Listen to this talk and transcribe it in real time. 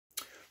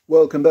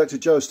Welcome back to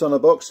Joe Stunner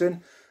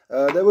Boxing.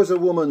 There was a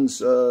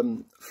woman's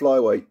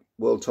flyweight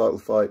world title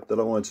fight that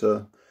I wanted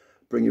to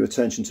bring your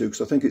attention to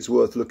because I think it's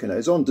worth looking at.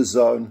 It's on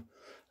DAZN,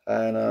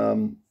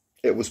 and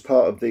it was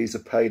part of the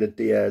Zepeda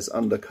Diaz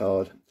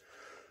undercard.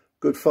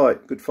 Good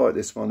fight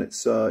this one.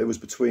 It was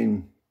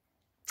between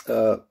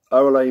Arely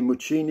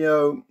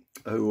Mucino,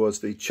 who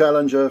was the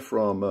challenger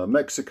from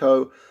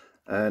Mexico,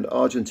 and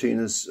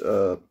Argentina's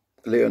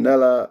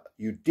Leonela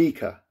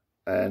Yudica.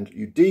 And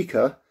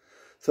Yudica,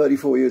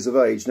 34 years of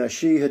age. Now,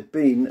 she had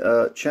been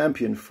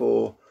champion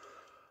for,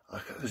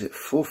 was it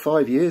 4 or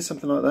 5 years,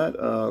 something like that?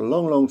 A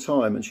long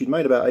time. And she'd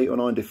made about 8 or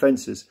 9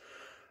 defences.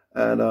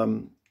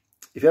 And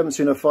if you haven't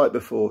seen her fight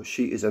before,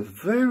 she is a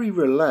very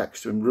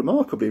relaxed and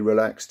remarkably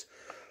relaxed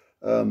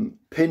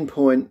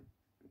pinpoint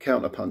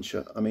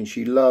counterpuncher. I mean,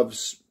 she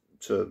loves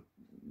to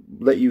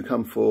let you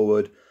come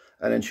forward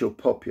and then she'll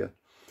pop you.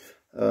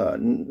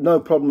 No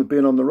problem with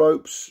being on the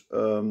ropes.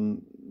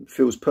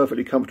 Feels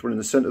perfectly comfortable in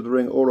the centre of the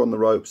ring or on the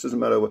ropes, doesn't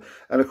matter.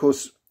 And of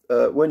course,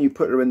 when you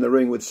put her in the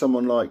ring with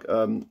someone like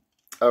Arely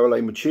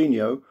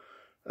Mucino,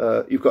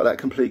 you've got that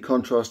complete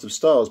contrast of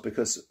styles,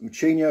 because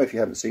Mucino, if you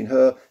haven't seen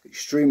her,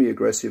 extremely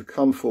aggressive,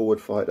 come forward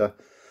fighter,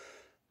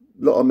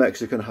 lot of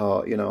Mexican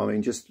heart, you know. I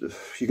mean, just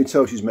you can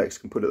tell she's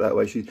Mexican, put it that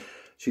way.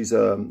 She's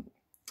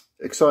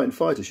exciting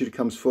fighter. She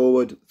comes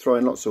forward,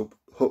 throwing lots of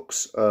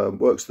hooks,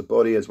 works the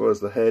body as well as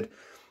the head.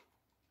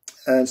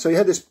 And so you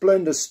had this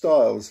blend of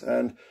styles,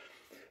 and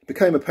it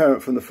became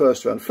apparent from the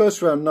first round.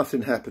 First round,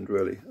 nothing happened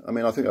really. I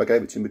mean, I think I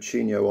gave it to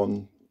Mucino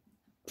on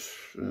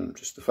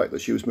just the fact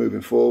that she was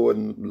moving forward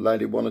and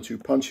landed 1 or 2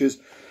 punches.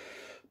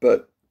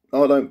 But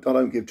I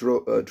don't give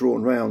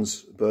drawn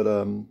rounds. But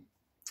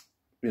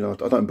you know,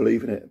 I don't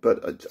believe in it.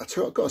 But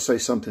I've got to say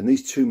something.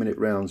 These 2-minute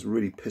rounds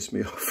really piss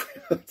me off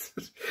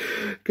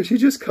because you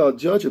just can't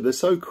judge them. They're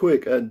so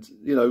quick, and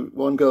you know,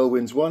 one girl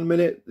wins 1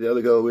 minute, the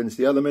other girl wins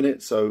the other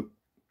minute. So.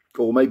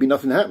 Or maybe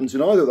nothing happens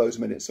in either of those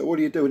minutes. So what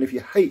do you do? And if you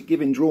hate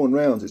giving drawn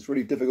rounds, it's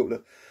really difficult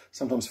to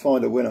sometimes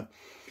find a winner.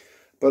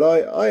 But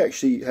I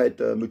actually had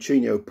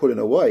Mucino pulling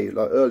away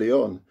like early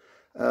on,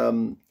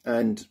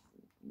 and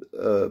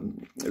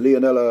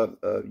Leonela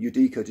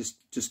Yudica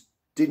just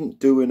didn't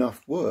do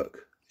enough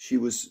work. She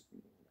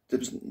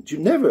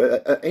never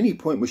at any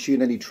point was she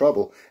in any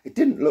trouble. It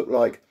didn't look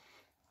like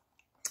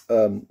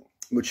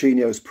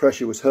Mucino's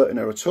pressure was hurting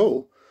her at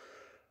all,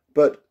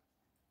 but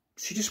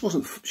she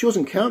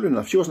wasn't countering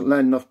enough. She wasn't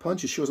landing enough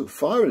punches. She wasn't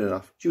firing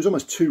enough. She was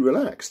almost too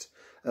relaxed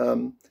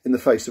in the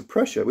face of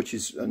pressure, which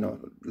is a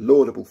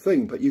laudable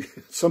thing. But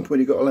at some point,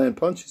 you've got to land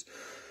punches.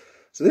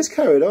 So this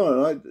carried on.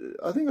 And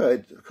I think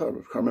I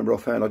can't remember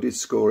offhand. I did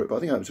score it, but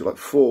I think I was like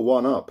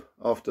 4-1 up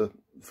after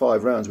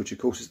 5 rounds, which of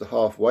course is the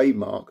halfway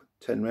mark,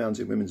 10 rounds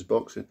in women's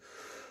boxing,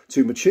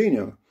 to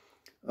Mucino.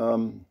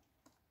 And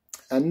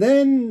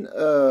then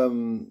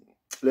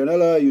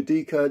Leonela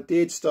Yudica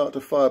did start to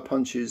fire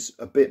punches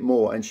a bit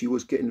more, and she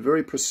was getting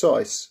very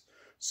precise.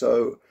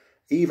 So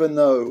even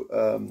though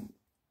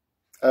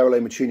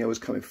Arely Mucino was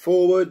coming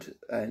forward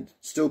and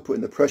still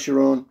putting the pressure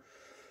on,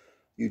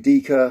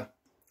 Yudica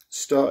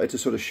started to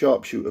sort of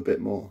sharpshoot a bit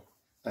more.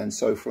 And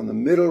so from the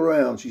middle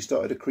round, she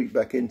started to creep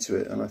back into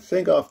it. And I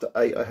think after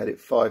 8, I had it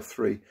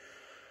 5-3.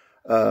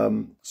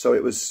 So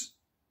it was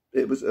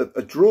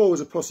a draw was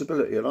a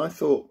possibility, and I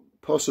thought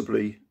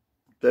possibly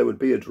there would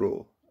be a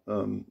draw.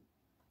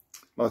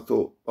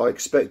 I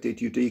expected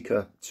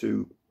Yudica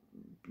to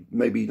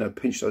maybe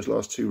pinch those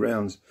last 2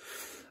 rounds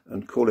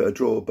and call it a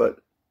draw, but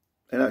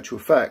in actual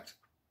fact,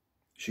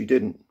 she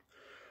didn't,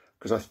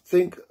 because I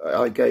think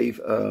I gave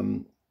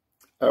Arely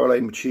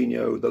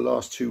Mucino the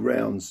last 2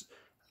 rounds.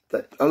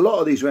 That a lot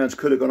of these rounds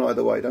could have gone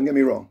either way. Don't get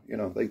me wrong, you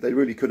know, they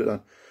really could have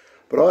done.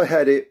 But I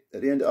had it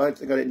at the end. I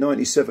think I had it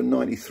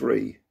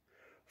 97-93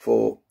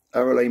 for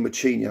Arely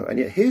Mucino, and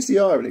yet here's the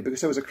irony,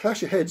 because there was a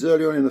clash of heads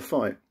early on in the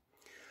fight.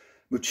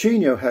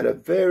 Mucino had a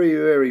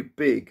very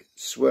big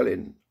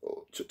swelling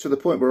to the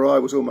point where I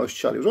was almost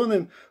challenged. It was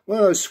one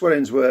of those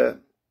swellings where,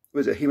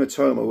 was it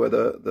hematoma, where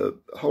the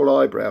whole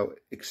eyebrow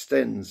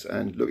extends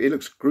and it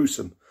looks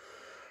gruesome.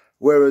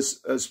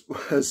 Whereas, as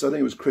I think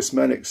it was Chris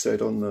Mannix said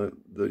on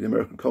the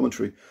American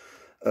commentary,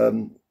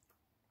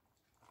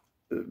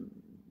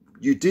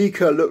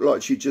 Yudica looked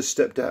like she just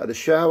stepped out of the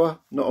shower,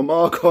 not a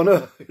mark on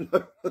her, you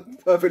know,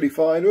 perfectly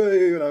fine. Well,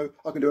 you know,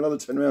 I can do another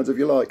 10 rounds if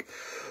you like.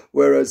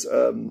 Whereas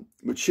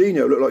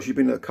Mucino looked like she'd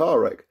been in a car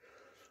wreck.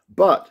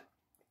 But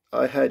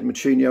I had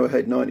Mucino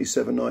ahead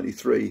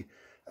 97-93,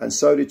 and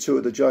so did 2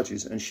 of the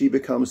judges, and she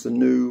becomes the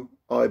new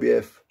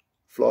IBF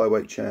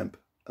flyweight champ.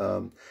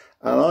 And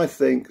I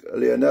think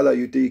Leonela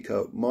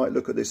Yudica might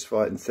look at this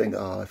fight and think,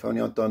 if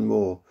only I'd done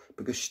more,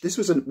 because this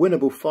was a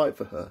winnable fight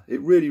for her. It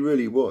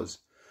really was.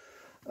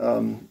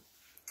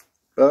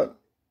 But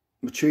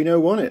Mucino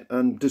won it,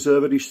 and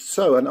deservedly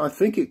so. And I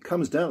think it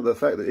comes down to the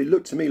fact that it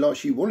looked to me like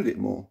she wanted it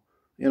more.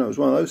 You know, it was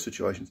one of those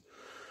situations.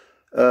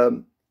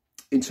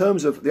 In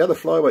terms of the other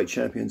flyweight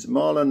champions,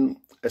 Marlon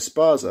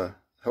Esparza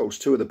holds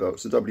 2 of the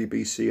belts, the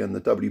WBC and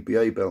the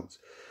WBA belts.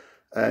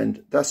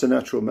 And that's a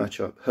natural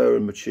matchup, her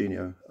and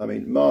Mucino. I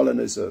mean, Marlon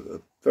is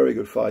a very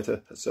good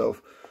fighter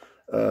herself.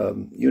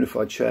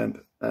 unified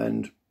champ,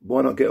 and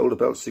why not get all the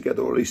belts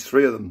together, or at least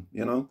 3 of them,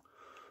 you know?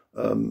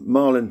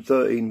 Marlon,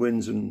 13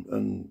 wins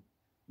and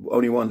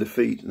only 1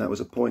 defeat, and that was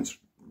a points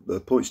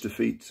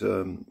defeat,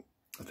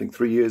 I think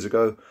 3 years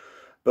ago.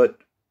 But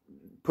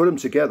put them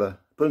together,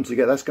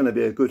 that's going to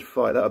be a good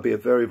fight. That'll be a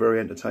very, very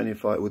entertaining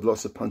fight with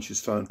lots of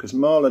punches thrown, because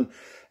Marlon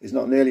is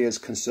not nearly as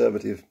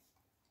conservative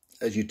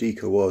as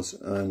Yudica was,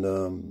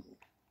 and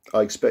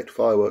I expect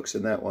fireworks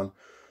in that one.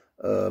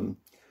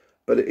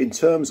 But in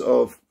terms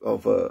of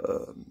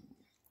a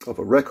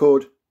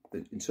record,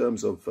 in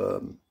terms of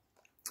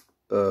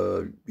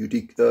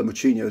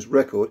Mucino's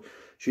record,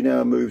 she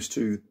now moves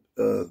to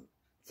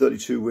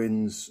 32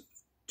 wins,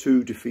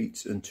 2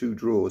 defeats and 2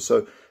 draws.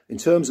 So in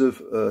terms of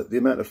the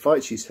amount of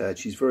fights she's had,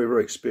 she's very,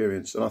 very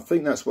experienced. And I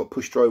think that's what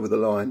pushed her over the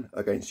line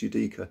against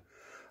Yudica.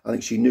 I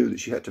think she knew that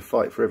she had to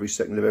fight for every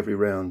second of every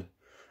round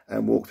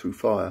and walk through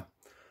fire.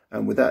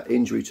 And with that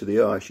injury to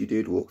the eye, she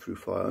did walk through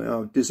fire. You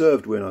know,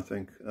 deserved win, I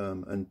think.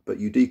 But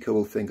Yudica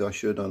will think I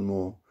should have done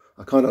more.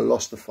 I kind of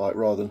lost the fight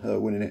rather than her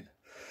winning it.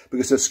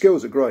 Because her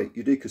skills are great.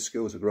 Yudica's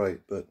skills are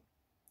great, but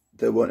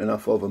there weren't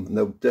enough of them. And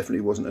there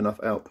definitely wasn't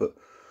enough output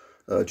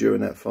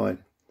during that fight.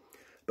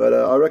 But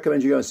I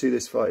recommend you go and see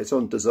this fight. It's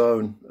on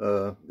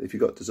DAZN, if you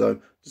got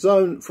DAZN.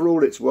 DAZN, for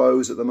all its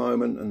woes at the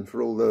moment and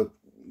for all the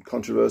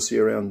controversy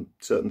around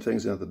certain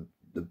things, you know,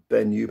 the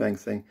Ben Eubank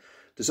thing,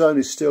 DAZN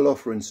is still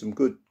offering some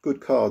good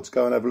cards.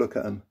 Go and have a look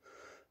at them.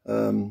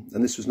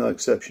 And this was no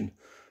exception.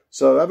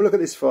 So have a look at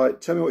this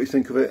fight. Tell me what you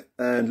think of it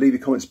and leave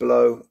your comments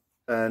below.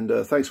 And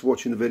thanks for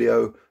watching the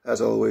video,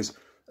 as always.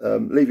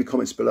 Leave your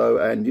comments below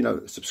and, you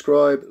know,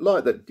 subscribe.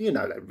 Like that, you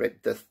know,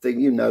 the thing,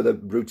 you know, the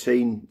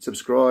routine.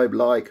 Subscribe,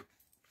 like,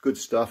 good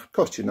stuff.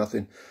 Cost you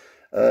nothing.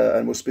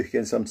 And we'll speak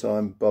again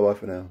sometime. Bye-bye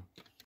for now.